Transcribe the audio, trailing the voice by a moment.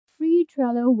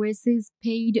Trello versus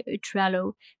paid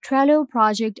Trello. Trello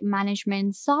project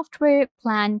management software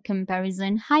plan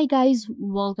comparison. Hi guys,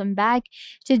 welcome back.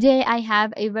 Today I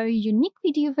have a very unique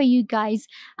video for you guys.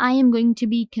 I am going to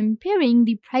be comparing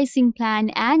the pricing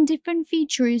plan and different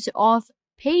features of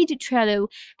paid Trello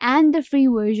and the free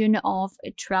version of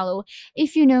Trello.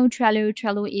 If you know Trello,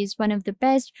 Trello is one of the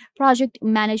best project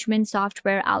management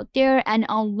software out there, and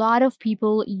a lot of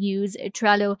people use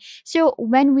Trello. So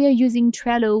when we are using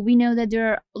Trello, we know that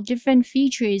there are different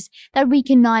features that we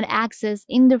cannot access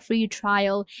in the free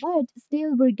trial, but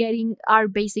still we're getting our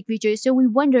basic features. So we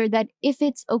wonder that if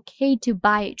it's okay to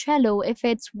buy Trello, if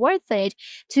it's worth it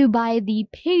to buy the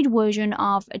paid version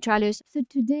of Trello. So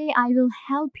today I will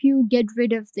help you get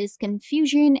rid of this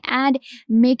confusion and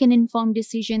make an informed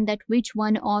decision that which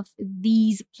one of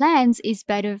these plans is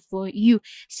better for you.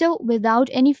 So without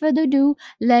any further ado,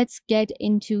 let's get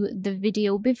into the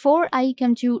video. Before I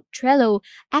come to Trello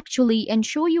actually and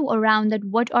show you around that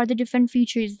what are the different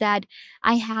features that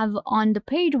I have on the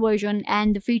paid version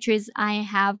and the features I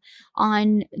have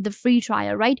on the free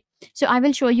trial, right? So I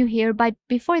will show you here, but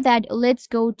before that, let's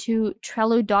go to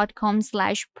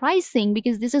trello.com/pricing,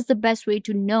 because this is the best way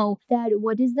to know that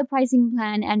what is the pricing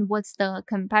plan and what's the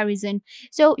comparison.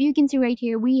 So you can see right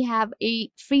here, we have a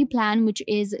free plan, which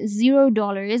is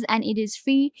 $0, and it is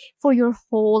free for your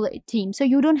whole team. So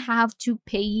you don't have to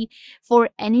pay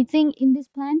for anything in this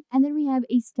plan. And then we have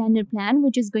a standard plan,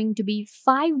 which is going to be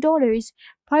 $5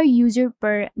 per user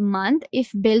per month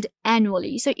if billed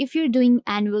annually. So if you're doing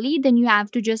annually, then you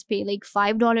have to just pay like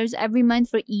 $5 every month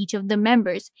for each of the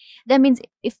members. That means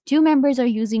if 2 members are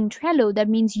using Trello, that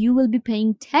means you will be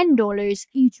paying $10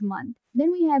 each month.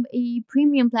 Then we have a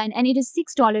premium plan, and it is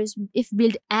 $6 if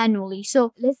billed annually.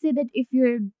 So let's say that if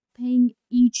you're paying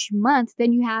each month,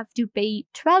 then you have to pay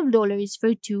 $12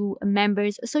 for 2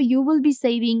 members. So you will be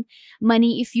saving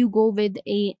money if you go with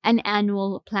an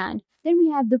annual plan. Then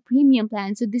we have the premium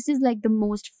plan. So this is like the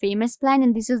most famous plan,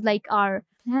 and this is like our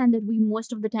plan that we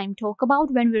most of the time talk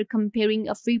about when we're comparing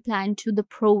a free plan to the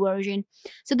pro version.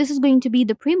 So this is going to be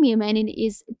the premium, and it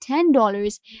is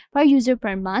 $10 per user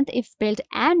per month if billed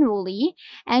annually,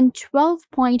 and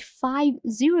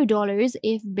 $12.50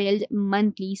 if billed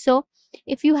monthly. So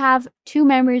if you have 2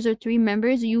 members or 3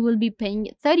 members, you will be paying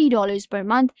 $30 per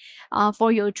month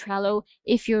for your Trello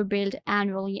if you're billed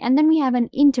annually. And then we have an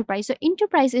enterprise. So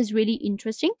enterprise is really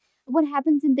interesting. What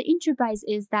happens in the enterprise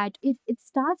is that it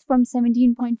starts from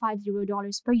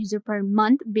 $17.50 per user per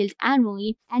month billed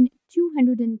annually, and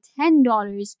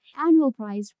 $210 annual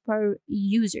price per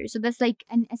user. So that's like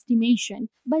an estimation.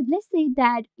 But let's say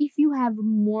that if you have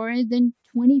more than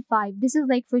 25, this is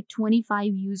like for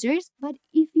 25 users. But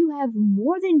if you have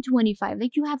more than 25,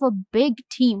 like you have a big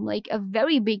team, like a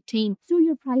very big team, so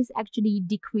your price actually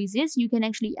decreases. You can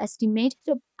actually estimate.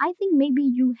 So I think maybe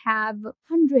you have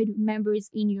 100 members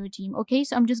in your team. Okay,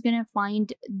 so I'm just gonna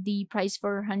find the price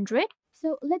for 100.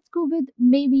 So let's go with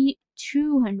maybe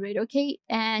 200, okay?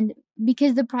 And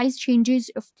because the price changes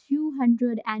of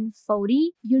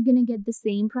 240, you're gonna get the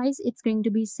same price. It's going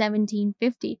to be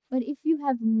 $17.50. But if you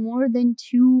have more than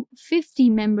 250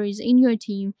 members in your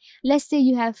team, let's say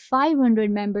you have 500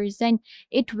 members, then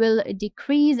it will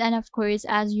decrease. And of course,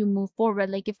 as you move forward,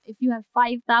 like if you have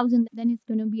 5,000, then it's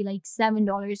gonna be like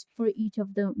 $7 for each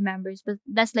of the members. But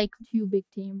that's like too big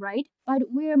team, right?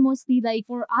 But we're mostly like,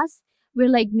 for us, we're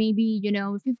like maybe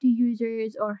 50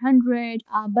 users or 100,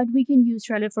 but we can use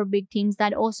Trello for big teams.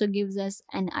 That also gives us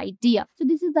an idea. So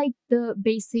this is like the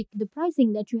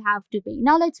pricing that you have to pay.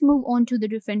 Now let's move on to the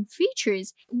different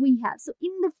features we have. So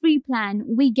in the free plan,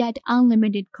 we get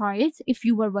unlimited cards. If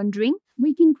you were wondering,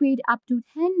 we can create up to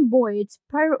 10 boards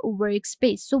per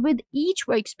workspace. So with each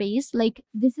workspace, like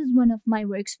this is one of my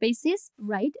workspaces,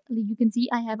 right? You can see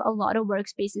I have a lot of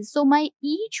workspaces. So my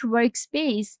each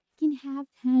workspace can have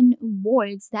 10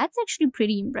 boards. That's actually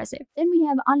pretty impressive. Then we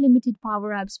have unlimited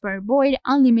power-ups per board,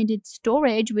 unlimited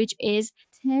storage, which is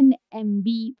 10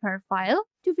 MB per file,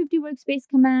 250 workspace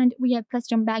command. We have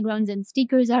custom backgrounds and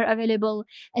stickers are available.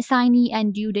 Assignee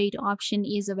and due date option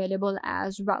is available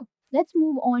as well. Let's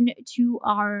move on to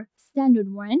our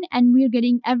standard one, and we're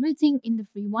getting everything in the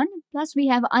free one, plus we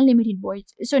have unlimited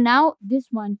boards. So now this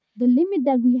one, the limit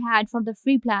that we had for the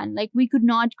free plan, like we could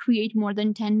not create more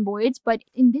than 10 boards, but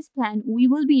in this plan we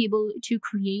will be able to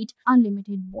create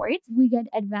unlimited boards. We get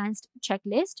advanced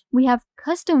checklist, we have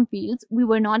custom fields. We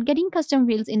were not getting custom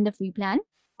fields in the free plan.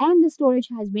 And the storage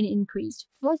has been increased.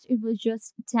 First it was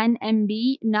just 10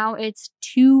 MB, now it's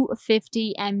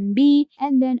 250 MB,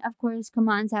 and then of course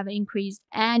commands have increased,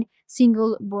 and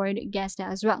single board guest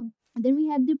as well. Then we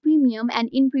have the premium, and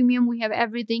in premium we have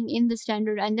everything. In the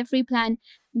standard and the free plan,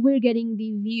 we're getting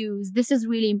the views. This is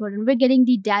really important. We're getting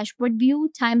the dashboard view,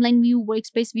 timeline view,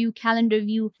 workspace view, calendar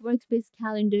view, workspace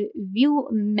calendar view,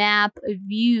 map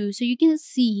view. So you can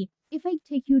see, if I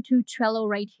take you to Trello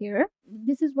right here,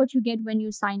 this is what you get when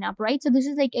you sign up, right? So this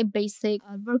is like a basic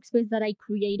workspace that I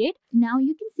created. Now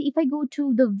you can see, if I go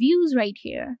to the views right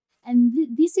here, and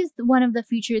this is one of the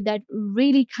feature that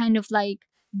really kind of like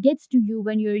gets to you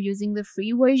when you're using the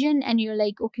free version, and you're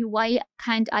like, okay, why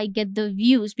can't I get the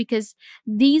views? Because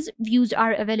these views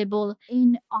are available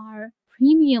in our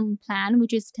premium plan,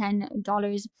 which is $10,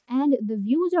 and the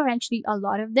views are actually a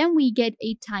lot of them. We get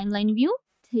a timeline view,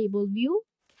 table view,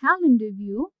 calendar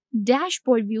view,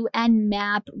 dashboard view, and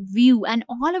map view, and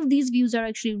all of these views are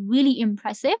actually really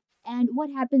impressive. And what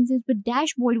happens is, with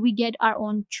dashboard, we get our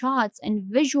own charts and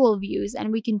visual views,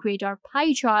 and we can create our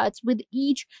pie charts with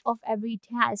each of every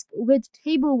task. With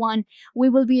table one, we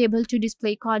will be able to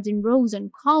display cards in rows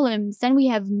and columns. Then we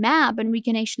have map, and we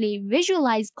can actually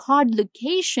visualize card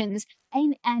locations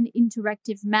in an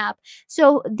interactive map.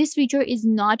 So this feature is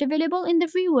not available in the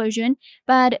free version,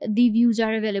 but the views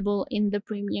are available in the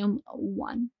premium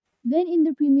one. Then in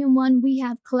the premium one, we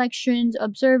have collections,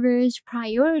 observers,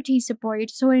 priority support.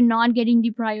 So we're not getting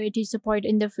the priority support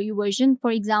in the free version.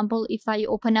 For example, if I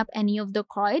open up any of the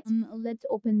cards, let's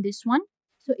open this one.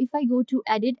 So if I go to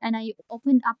edit and I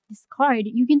open up this card,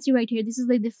 you can see right here, this is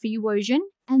like the free version,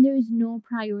 and there is no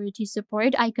priority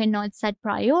support. I cannot set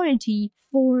priority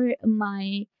for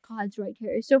my cards right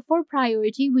here. So for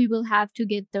priority, we will have to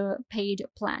get the paid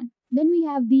plan. Then we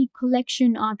have the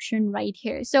collection option right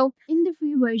here. So in the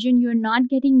free version, you're not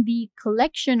getting the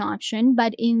collection option,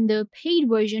 but in the paid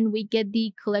version, we get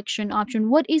the collection option.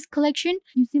 What is collection?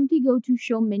 You simply go to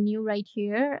show menu right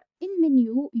here. In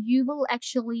menu, you will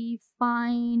actually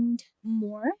find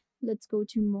more. Let's go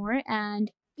to more,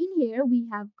 and in here we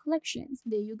have collections.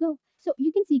 There you go. So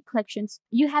you can see collections.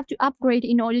 You have to upgrade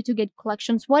in order to get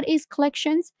collections. What is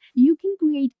collections? You can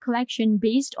create collection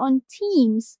based on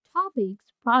themes, topics,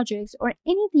 projects, or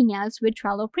anything else with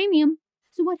Trello Premium.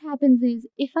 So what happens is,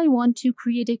 if I want to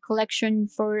create a collection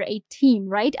for a team,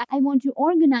 right? I want to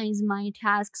organize my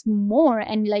tasks more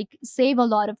and like save a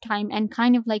lot of time and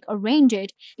kind of like arrange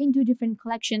it into different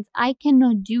collections. I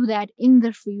cannot do that in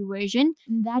the free version.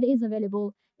 That is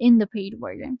available in the paid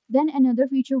version. Then another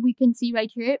feature we can see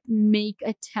right here, make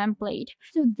a template.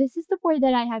 So this is the board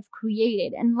that I have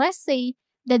created, and let's say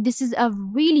that this is a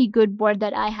really good board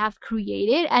that I have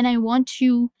created, and I want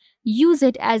to use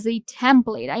it as a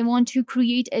template. I want to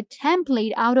create a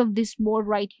template out of this board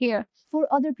right here for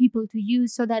other people to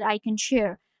use so that I can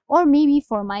share, or maybe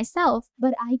for myself.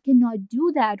 But I cannot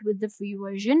do that with the free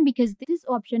version, because this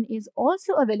option is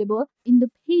also available in the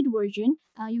paid version.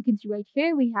 You can see right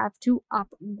here, we have to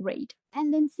upgrade.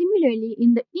 And then similarly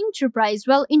in the enterprise,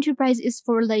 well, enterprise is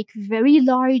for like very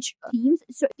large teams.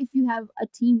 So if you have a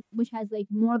team which has like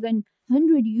more than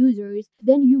 100 users,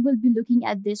 then you will be looking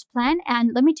at this plan,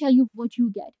 and let me tell you what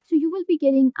you get. So you will be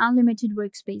getting unlimited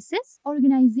workspaces,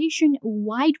 organization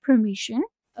wide permission,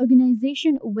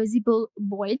 organization visible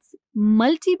boards,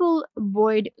 multiple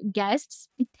board guests,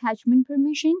 attachment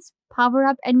permissions, power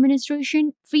up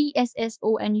administration, free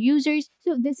SSO and users.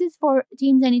 So this is for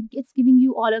teams, and it's giving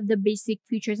you all of the basic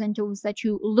features and tools that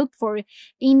you look for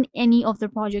in any of the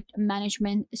project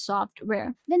management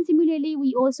software. Then similarly,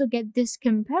 we also get this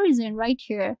comparison right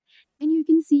here. And you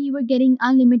can see we're getting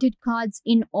unlimited cards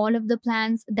in all of the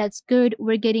plans. That's good.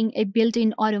 We're getting a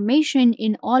built-in automation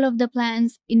in all of the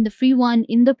plans, in the free one,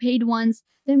 in the paid ones.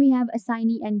 Then we have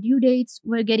assignee and due dates.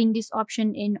 We're getting this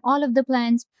option in all of the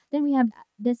plans. Then we have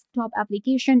desktop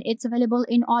application. It's available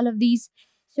in all of these.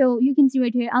 So you can see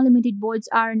right here, unlimited boards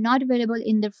are not available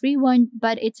in the free one,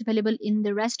 but it's available in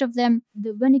the rest of them.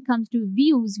 When it comes to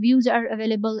views, views are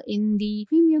available in the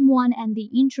premium one and the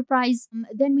enterprise.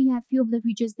 Then we have few of the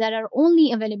features that are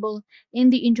only available in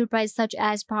the enterprise, such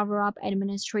as power up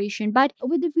administration. But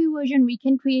with the free version, we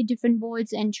can create different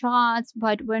boards and charts,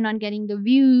 but we're not getting the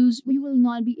views. We will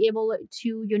not be able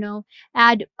to,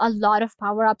 add a lot of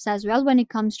power ups as well when it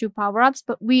comes to power ups.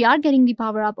 But we are getting the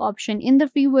power up option in the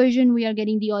free version. We are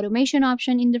getting the automation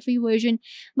option in the free version.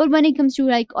 But when it comes to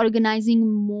like organizing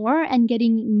more and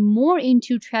getting more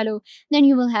into Trello, then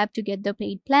you will have to get the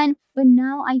paid plan. But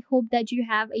now I hope that you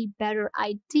have a better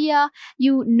idea.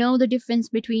 You know the difference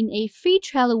between a free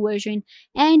Trello version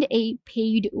and a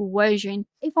paid version.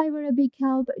 If I were a big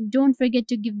help, don't forget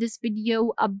to give this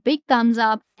video a big thumbs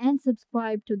up and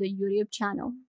subscribe to the YouTube channel.